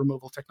carbon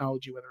removal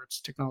technology, whether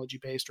it's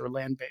technology-based or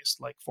land-based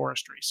like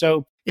forestry.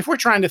 So if we're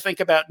trying to think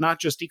about not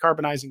just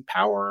decarbonizing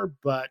power,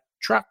 but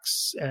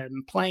trucks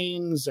and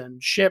planes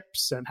and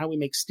ships and how we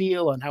make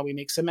steel and how we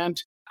make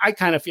cement, I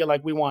kind of feel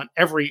like we want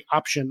every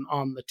option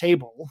on the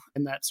table.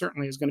 And that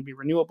certainly is going to be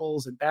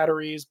renewables and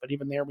batteries. But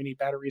even there, we need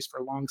batteries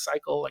for a long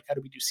cycle. Like, how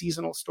do we do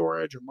seasonal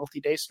storage or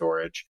multi-day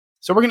storage?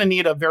 So we're going to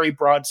need a very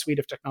broad suite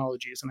of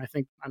technologies. And I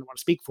think, I don't want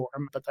to speak for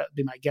him, but that'd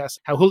be my guess,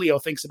 how Julio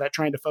thinks about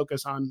trying to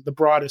focus on the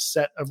broadest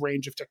set of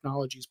range of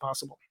technologies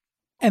possible.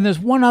 And there's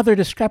one other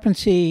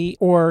discrepancy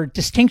or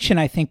distinction,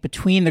 I think,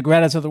 between the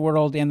Gretas of the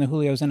world and the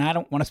Julios. And I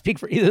don't want to speak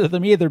for either of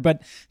them either,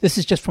 but this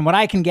is just from what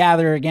I can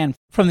gather, again,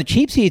 from the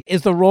cheap seat,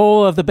 is the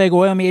role of the big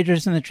oil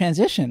majors in the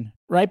transition,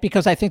 right?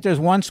 Because I think there's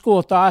one school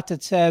of thought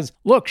that says,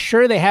 look,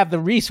 sure, they have the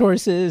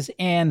resources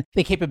and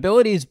the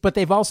capabilities, but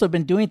they've also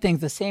been doing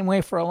things the same way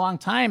for a long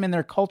time, and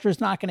their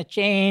culture's not going to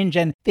change.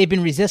 And they've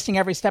been resisting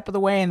every step of the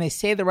way, and they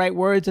say the right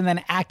words and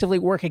then actively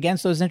work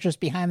against those interests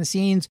behind the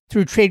scenes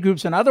through trade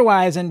groups and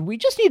otherwise. And we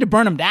just need to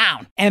burn them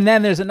down. And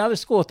then there's another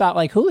school of thought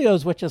like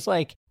Julio's, which is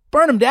like,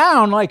 burn them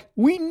down. Like,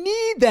 we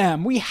need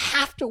them. We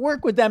have to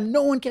work with them.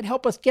 No one can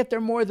help us get there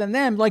more than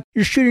them. Like,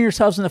 you're shooting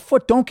yourselves in the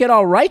foot. Don't get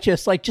all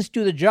righteous. Like, just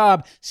do the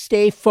job.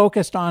 Stay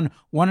focused on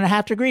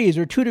 1.5 degrees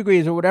or 2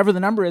 degrees or whatever the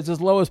number is, as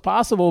low as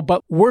possible,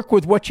 but work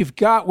with what you've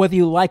got, whether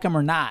you like them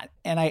or not.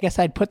 And I guess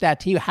I'd put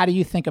that to you. How do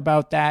you think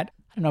about that?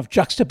 I don't know if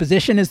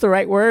juxtaposition is the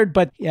right word,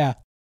 but yeah.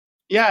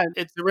 Yeah,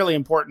 it's a really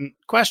important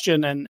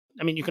question. And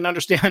I mean, you can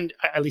understand,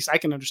 at least I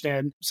can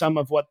understand some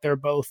of what they're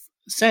both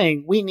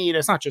saying. We need,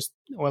 it's not just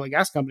oil and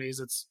gas companies,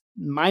 it's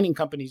mining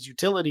companies,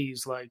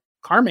 utilities, like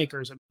car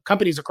makers and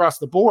companies across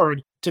the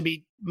board to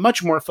be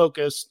much more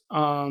focused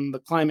on the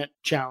climate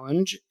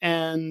challenge.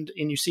 And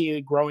you see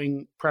a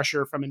growing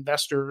pressure from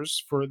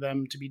investors for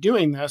them to be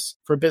doing this,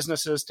 for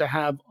businesses to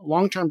have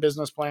long-term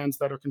business plans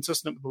that are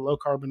consistent with the low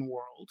carbon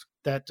world,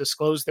 that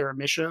disclose their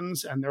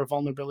emissions and their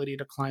vulnerability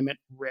to climate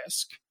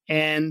risk.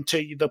 And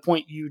to the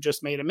point you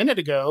just made a minute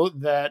ago,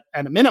 that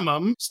at a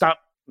minimum, stop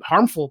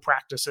harmful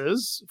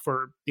practices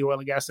for the oil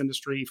and gas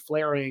industry,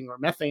 flaring or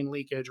methane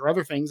leakage or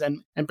other things.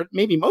 And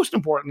maybe most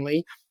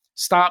importantly,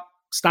 stop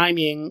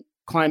stymieing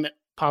climate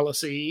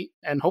policy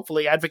and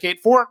hopefully advocate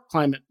for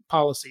climate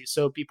policy.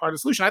 So be part of the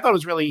solution. I thought it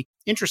was really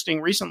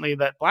interesting recently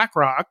that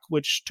BlackRock,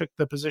 which took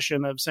the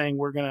position of saying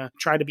we're going to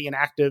try to be an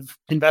active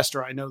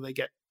investor. I know they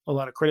get a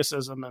lot of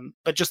criticism,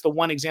 but just the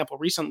one example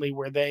recently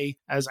where they,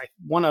 as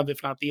one of,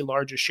 if not the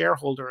largest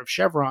shareholder of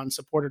Chevron,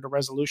 supported a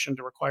resolution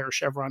to require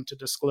Chevron to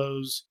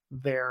disclose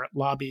their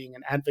lobbying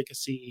and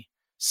advocacy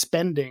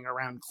spending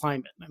around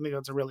climate. I think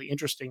that's a really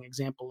interesting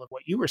example of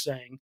what you were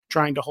saying,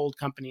 trying to hold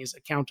companies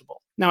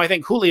accountable. Now, I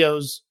think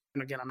Julio's,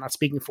 and again, I'm not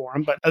speaking for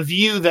him, but a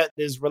view that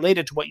is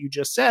related to what you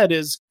just said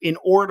is, in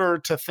order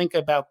to think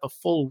about the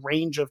full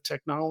range of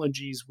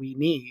technologies we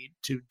need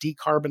to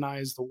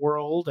decarbonize the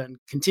world and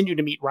continue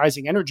to meet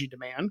rising energy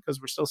demand, because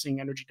we're still seeing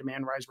energy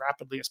demand rise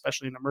rapidly,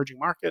 especially in emerging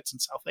markets in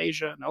South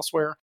Asia and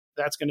elsewhere.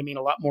 That's going to mean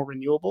a lot more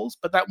renewables,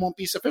 but that won't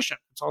be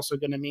sufficient. It's also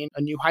going to mean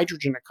a new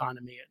hydrogen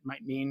economy. It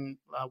might mean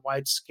a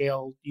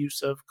wide-scale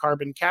use of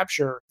carbon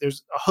capture.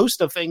 There's a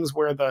host of things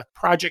where the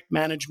project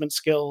management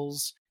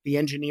skills, the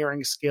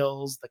engineering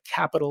skills, the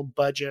capital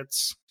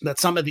budgets that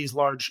some of these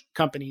large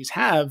companies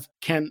have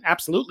can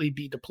absolutely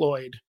be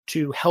deployed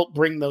to help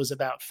bring those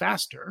about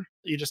faster.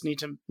 You just need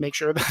to make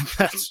sure that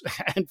that's,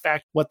 in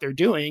fact, what they're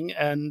doing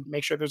and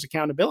make sure there's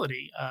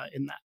accountability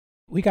in that.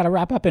 We got to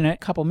wrap up in a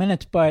couple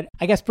minutes, but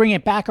I guess bring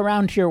it back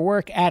around to your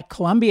work at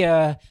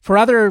Columbia. For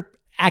other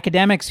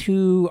academics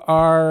who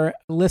are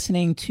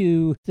listening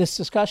to this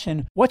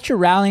discussion, what's your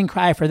rallying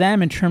cry for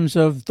them in terms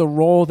of the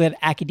role that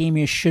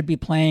academia should be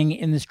playing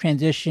in this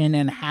transition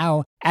and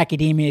how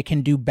academia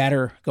can do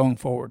better going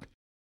forward?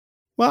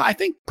 Well, I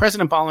think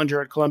President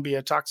Bollinger at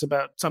Columbia talks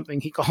about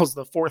something he calls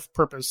the fourth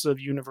purpose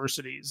of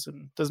universities,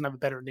 and doesn't have a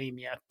better name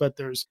yet, but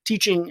there's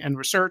teaching and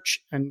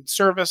research and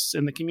service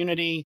in the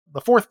community.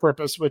 The fourth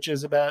purpose, which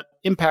is about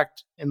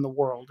impact in the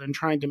world and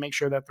trying to make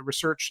sure that the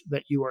research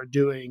that you are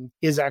doing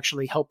is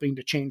actually helping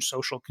to change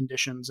social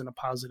conditions in a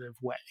positive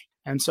way.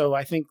 And so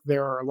I think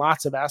there are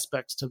lots of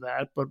aspects to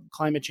that, but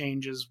climate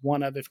change is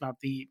one of, if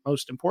not the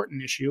most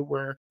important issue,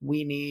 where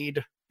we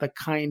need the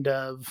kind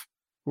of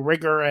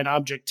rigor and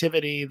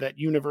objectivity that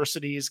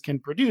universities can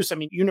produce. I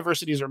mean,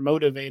 universities are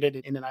motivated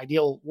in an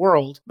ideal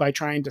world by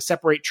trying to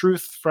separate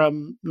truth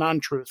from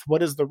non-truth. What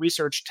does the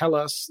research tell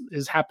us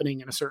is happening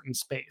in a certain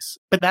space?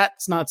 But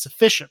that's not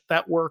sufficient.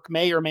 That work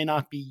may or may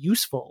not be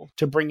useful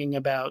to bringing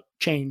about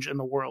change in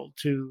the world,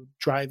 to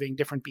driving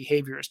different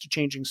behaviors, to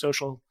changing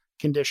social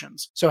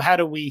conditions. So how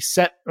do we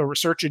set a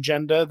research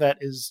agenda that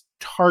is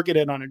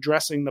targeted on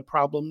addressing the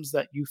problems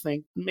that you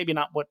think, maybe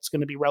not what's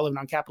going to be relevant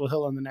on Capitol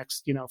Hill in the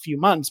next, few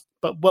months,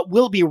 but what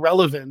will be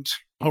relevant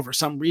over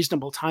some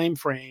reasonable time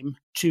frame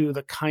to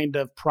the kind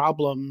of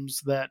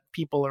problems that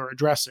people are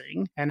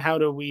addressing? And how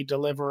do we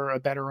deliver a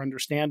better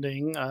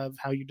understanding of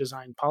how you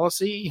design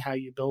policy, how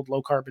you build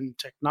low carbon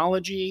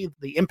technology,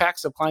 the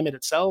impacts of climate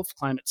itself,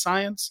 climate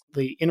science,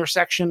 the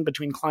intersection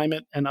between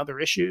climate and other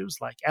issues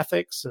like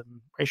ethics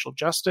and racial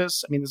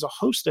justice? I mean, there's a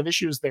host of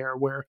issues there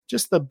where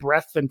just the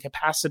breadth and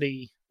capacity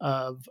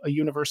of a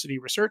university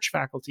research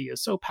faculty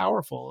is so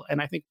powerful.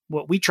 And I think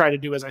what we try to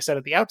do, as I said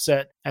at the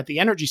outset, at the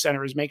Energy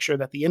Center is make sure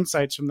that the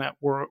insights from that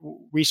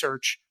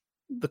research,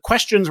 the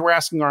questions we're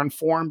asking are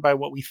informed by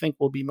what we think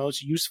will be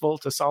most useful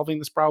to solving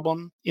this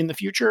problem in the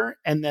future.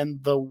 And then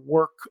the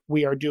work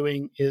we are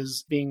doing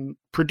is being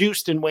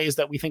produced in ways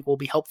that we think will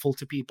be helpful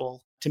to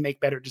people to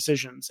make better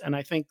decisions. And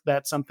I think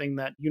that's something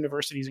that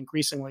universities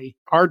increasingly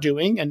are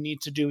doing and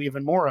need to do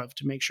even more of,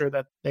 to make sure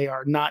that they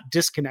are not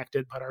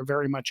disconnected, but are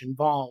very much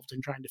involved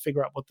in trying to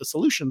figure out what the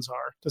solutions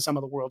are to some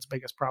of the world's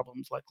biggest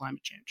problems like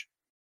climate change.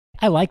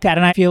 I like that.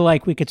 And I feel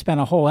like we could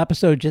spend a whole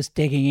episode just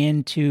digging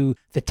into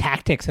the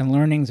tactics and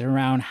learnings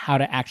around how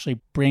to actually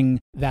bring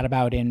that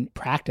about in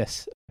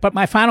practice. But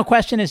my final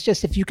question is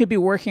just if you could be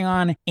working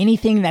on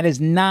anything that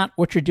is not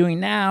what you're doing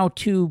now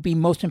to be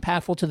most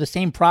impactful to the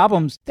same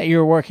problems that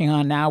you're working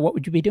on now, what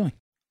would you be doing?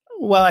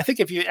 Well, I think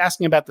if you're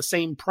asking about the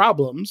same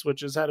problems,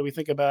 which is how do we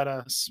think about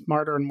a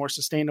smarter and more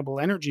sustainable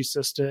energy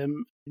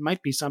system, it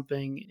might be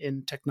something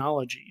in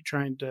technology,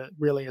 trying to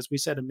really, as we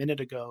said a minute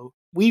ago,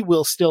 we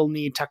will still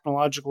need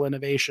technological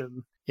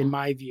innovation, in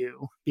my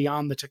view,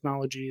 beyond the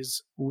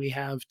technologies we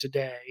have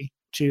today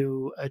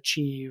to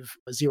achieve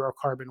a zero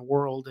carbon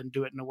world and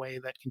do it in a way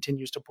that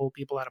continues to pull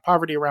people out of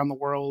poverty around the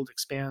world,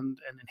 expand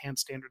and enhance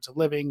standards of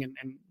living, and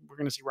we're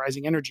going to see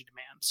rising energy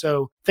demand.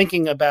 So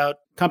thinking about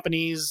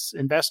companies,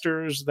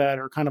 investors that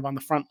are kind of on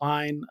the front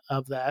line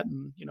of that,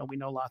 and we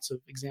know lots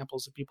of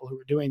examples of people who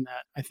are doing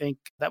that, I think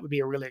that would be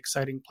a really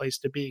exciting place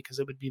to be, because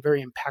it would be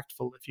very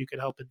impactful if you could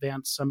help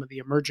advance some of the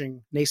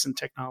emerging nascent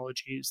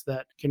technologies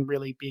that can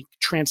really be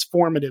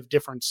transformative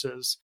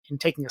differences in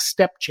taking a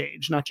step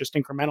change, not just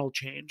incremental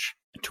change,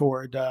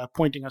 toward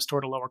pointing us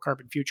toward a lower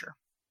carbon future.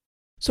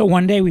 So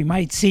one day we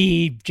might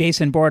see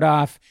Jason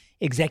Bordoff,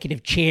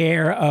 executive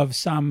chair of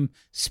some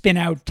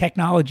spin-out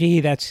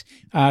technology that's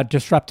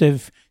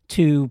disruptive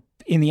in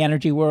the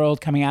energy world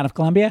coming out of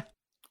Columbia?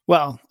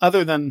 Well,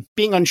 other than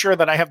being unsure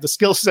that I have the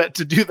skill set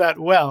to do that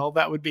well,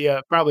 that would be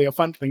probably a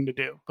fun thing to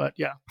do. But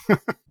yeah.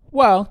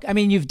 Well, I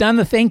mean, you've done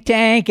the think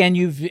tank and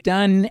you've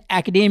done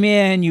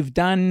academia and you've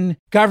done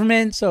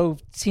government. So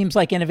it seems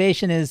like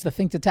innovation is the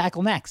thing to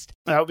tackle next.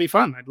 That would be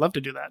fun. I'd love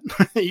to do that.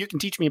 You can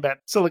teach me about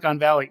Silicon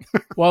Valley.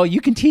 Well, you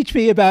can teach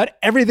me about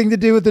everything to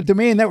do with the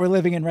domain that we're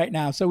living in right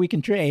now, so we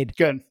can trade.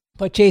 Good.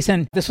 But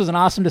Jason, this was an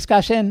awesome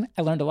discussion.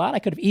 I learned a lot. I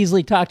could have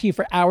easily talked to you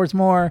for hours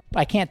more,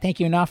 but I can't thank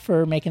you enough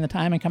for making the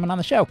time and coming on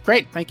the show.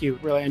 Great. Thank you.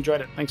 Really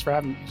enjoyed it. Thanks for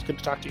having me. It's good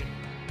to talk to you.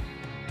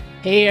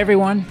 Hey,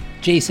 everyone.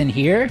 Jason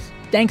here.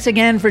 Thanks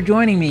again for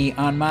joining me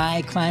on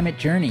my climate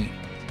journey.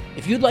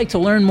 If you'd like to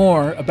learn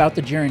more about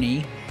the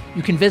journey,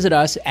 you can visit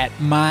us at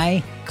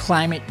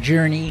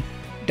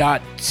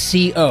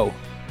myclimatejourney.co.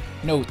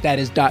 Note that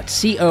is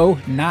 .co,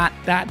 not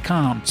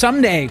 .com.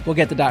 Someday we'll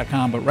get the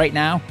 .com, but right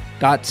now,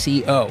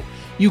 .co.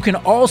 You can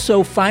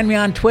also find me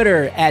on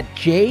Twitter at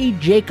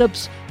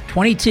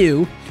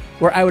jjacobs22,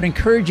 where I would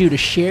encourage you to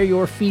share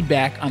your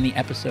feedback on the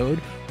episode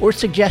or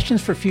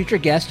suggestions for future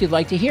guests you'd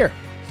like to hear.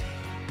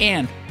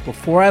 And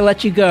before I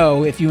let you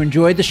go, if you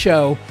enjoyed the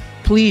show,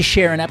 please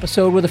share an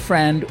episode with a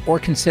friend or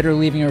consider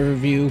leaving a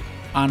review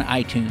on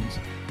iTunes.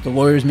 The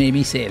lawyers made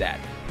me say that.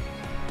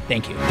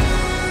 Thank you.